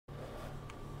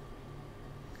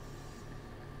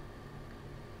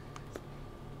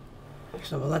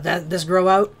So we'll let this grow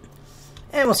out,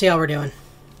 and we'll see how we're doing.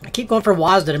 I keep going for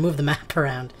WASD to move the map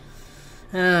around.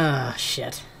 Ah,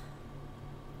 shit.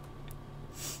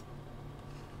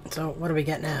 So what do we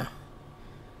get now?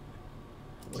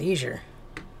 Leisure.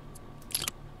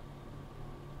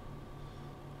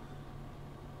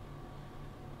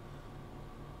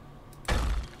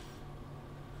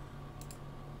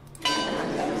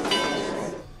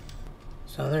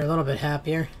 So they're a little bit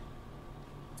happier.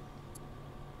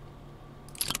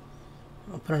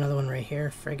 I'll put another one right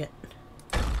here, frigate.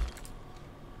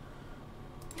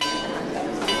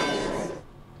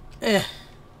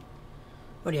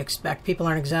 What do you expect? People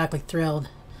aren't exactly thrilled.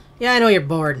 Yeah, I know you're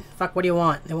bored. Fuck, what do you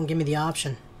want? They won't give me the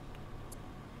option.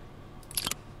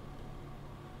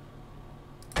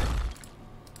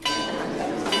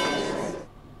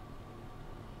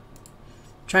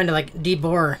 Trying to, like,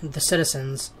 debore the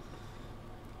citizens.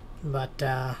 But,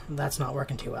 that's not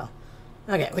working too well.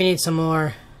 Okay, we need some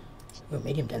more... Ooh,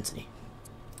 medium density.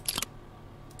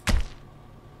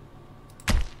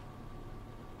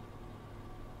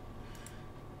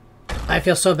 I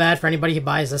feel so bad for anybody who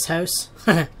buys this house.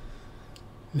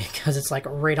 Because it's, like,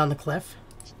 right on the cliff.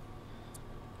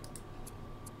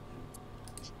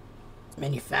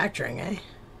 Manufacturing, eh?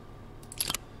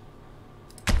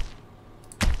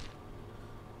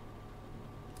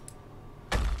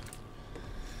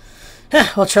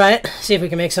 We'll try it. See if we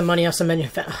can make some money off some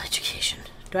education.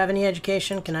 Do I have any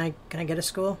education? Can I get a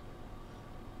school?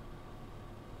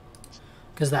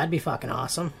 Because that'd be fucking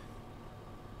awesome.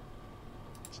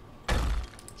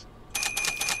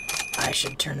 I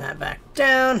should turn that back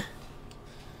down.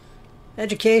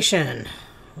 Education.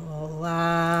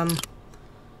 We'll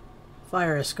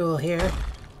fire a school here.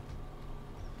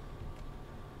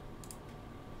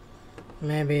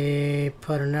 Maybe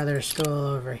put another school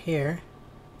over here.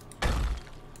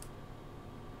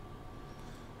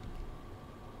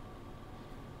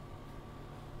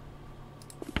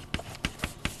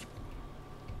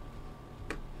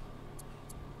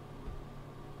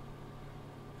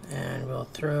 And we'll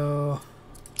throw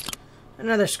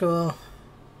another school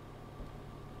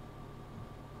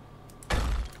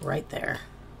right there.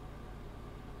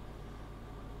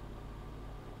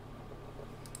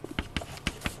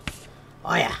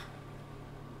 Oh yeah.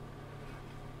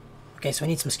 Okay, so we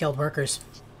need some skilled workers.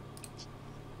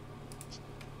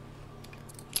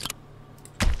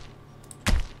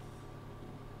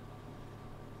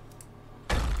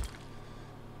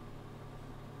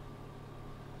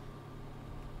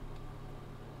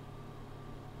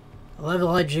 The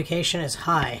level of education is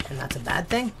high, and that's a bad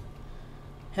thing?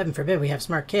 Heaven forbid we have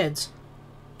smart kids.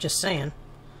 Just saying.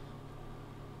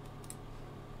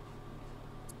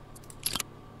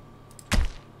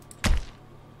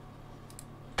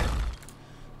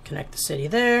 Connect the city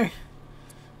there.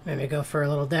 Maybe go for a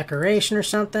little decoration or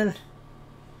something.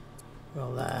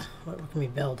 Well, what can we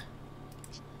build?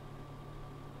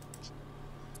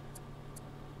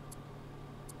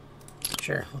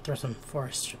 Sure, we'll throw some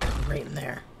forest right in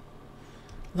there.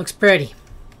 Looks pretty.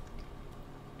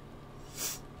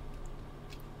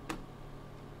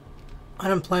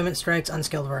 Unemployment strikes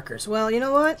unskilled workers. Well, you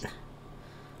know what?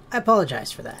 I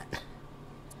apologize for that.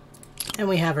 And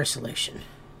we have our solution.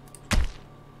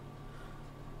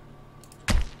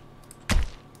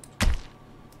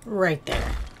 Right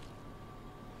there.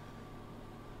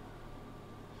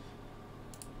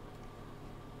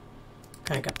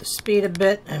 Crank up the speed a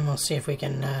bit, and we'll see if we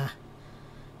can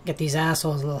get these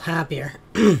assholes a little happier.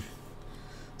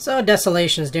 So,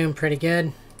 Desolation's doing pretty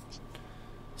good.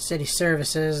 City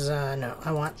services, no,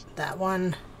 I want that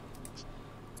one.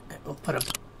 We'll put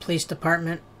a police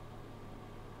department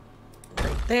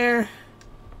right there.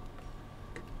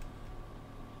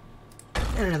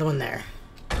 And another one there.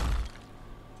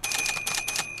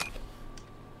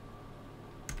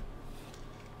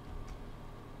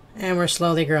 And we're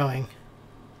slowly growing.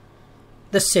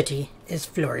 The city is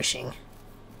flourishing.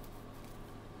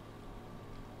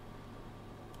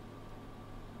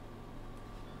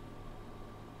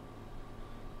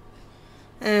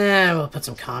 And we'll put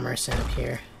some commerce in up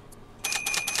here.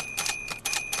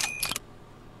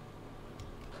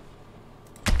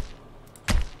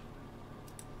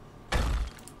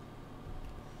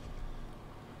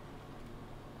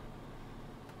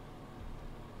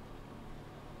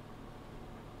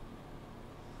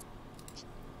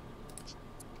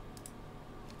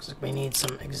 Looks like we need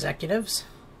some executives.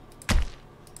 I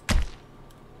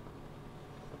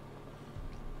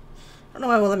don't know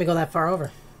why it won't let me go that far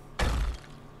over.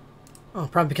 Oh,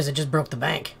 probably because it just broke the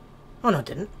bank. Oh, no, it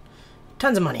didn't.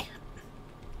 Tons of money.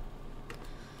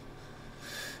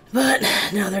 But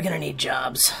now they're gonna need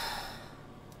jobs.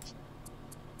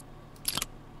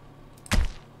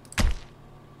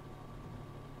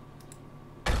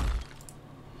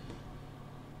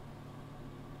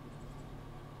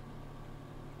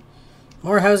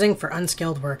 More housing for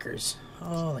unskilled workers.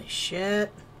 Holy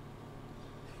shit.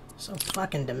 So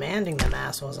fucking demanding them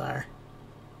assholes are.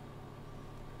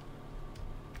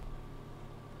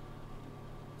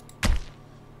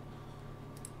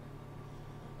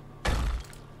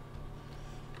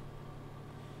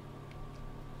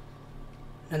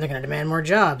 And they're gonna demand more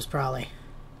jobs, probably.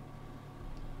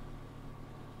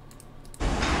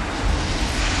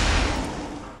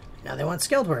 Now they want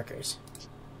skilled workers.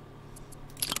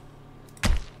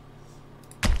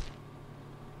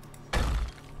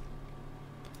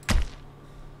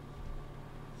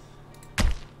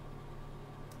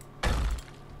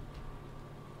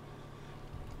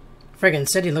 Friggin'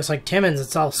 city looks like Timmins.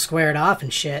 It's all squared off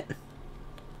and shit.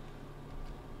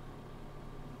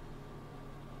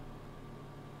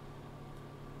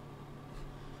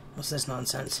 What's this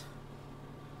nonsense?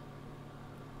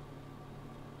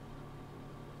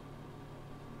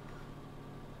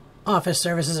 Office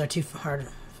services are too hard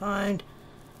to find.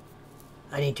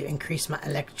 I need to increase my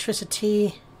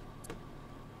electricity.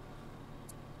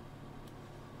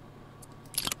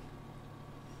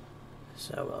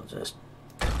 So we'll just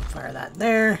fire that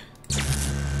there.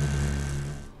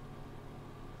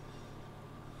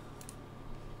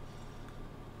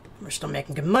 We're still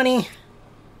making good money.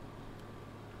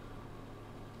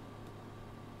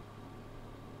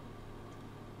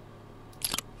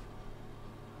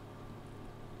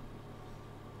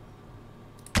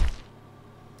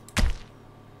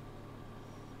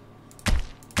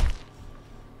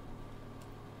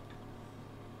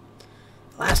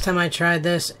 Last time I tried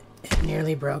this, it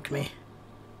nearly broke me.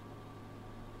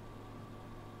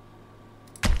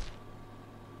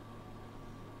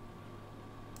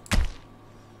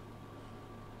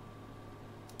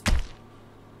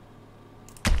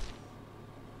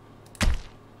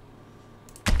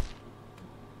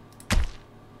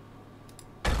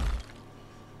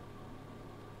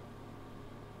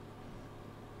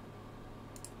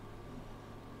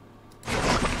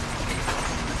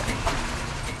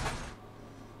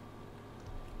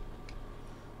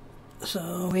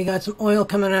 So we got some oil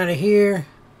coming out of here.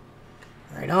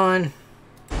 Right on.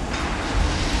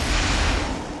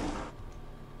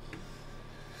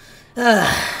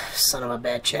 Son of a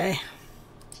bitch, eh?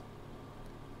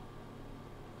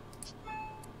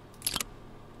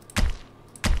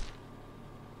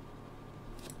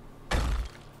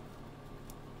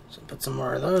 So put some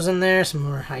more of those in there, some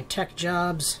more high-tech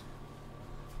jobs.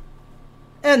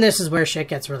 And this is where shit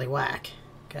gets really whack,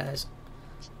 guys.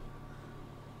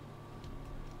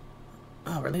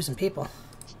 Oh, we're losing people.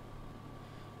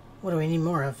 What do we need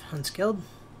more of? Unskilled?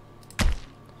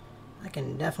 I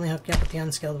can definitely hook you up with the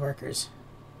unskilled workers.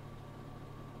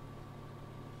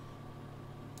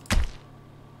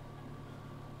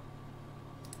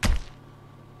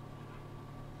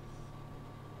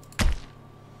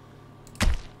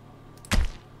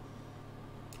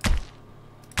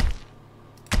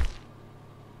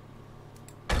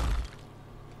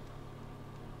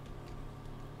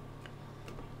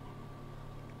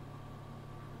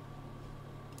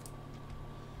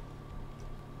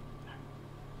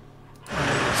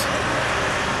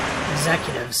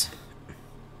 Executives.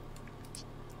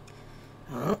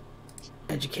 Oh,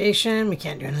 education, we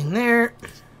can't do anything there.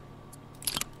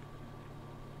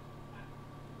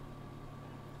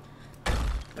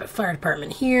 Got a fire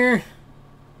department here.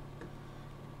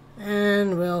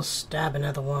 And we'll stab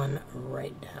another one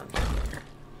right down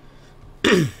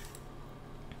here.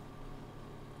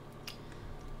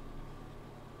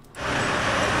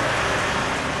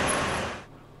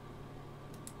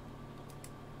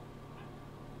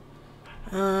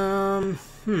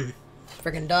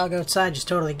 Friggin' dog outside, just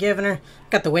totally giving her.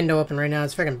 Got the window open right now,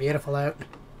 it's friggin' beautiful out.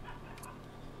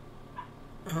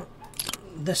 Oh,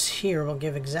 this here will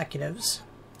give executives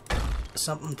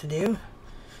something to do.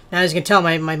 Now, as you can tell,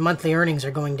 my monthly earnings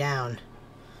are going down.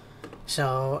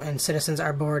 So, and citizens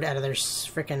are bored out of their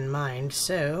frickin' mind,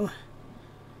 so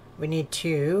we need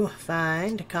to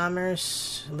find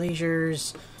commerce,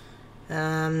 leisures,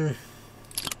 that'll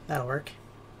work.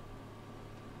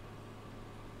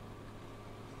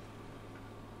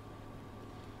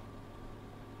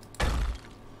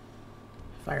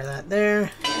 Fire that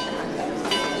there.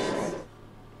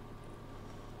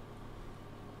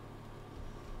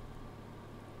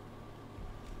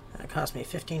 That cost me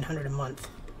 $1,500 a month.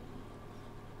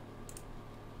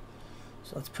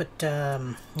 So let's put,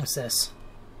 what's this?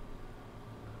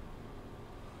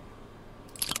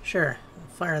 Sure,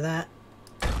 fire that.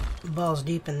 Balls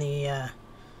deep in the,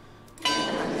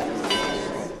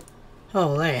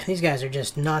 Holy, these guys are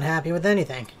just not happy with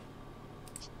anything.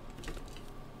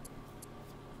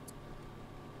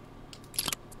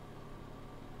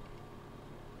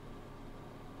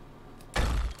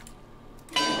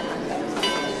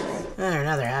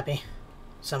 now they're happy.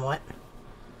 Somewhat.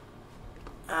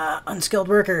 Unskilled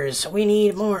workers. We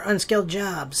need more unskilled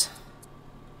jobs.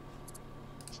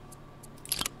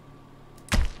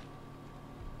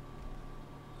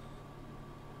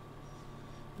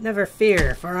 Never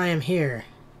fear, for I am here.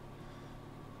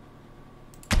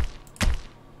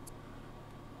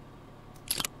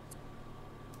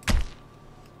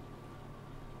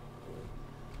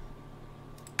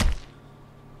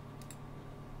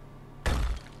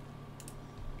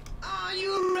 Are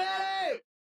you ready?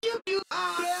 You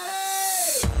are ready!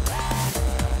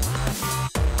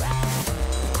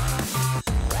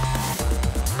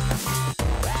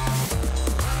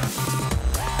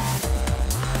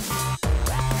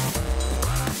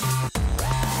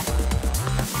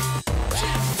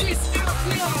 Check this out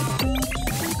now!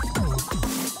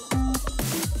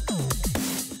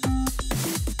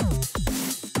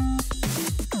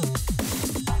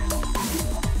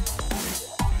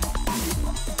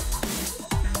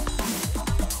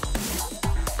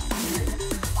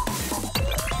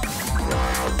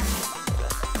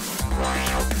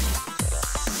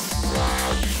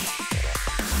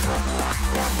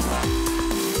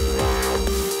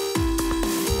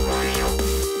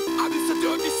 This is a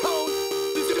dirty sound.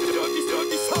 This is a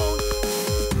dirty sound.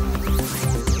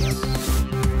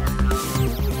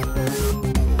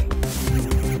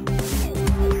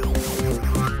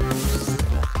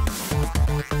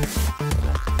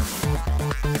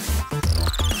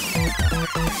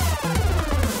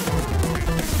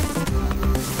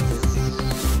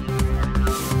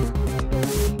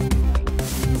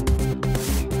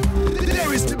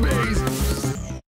 There is the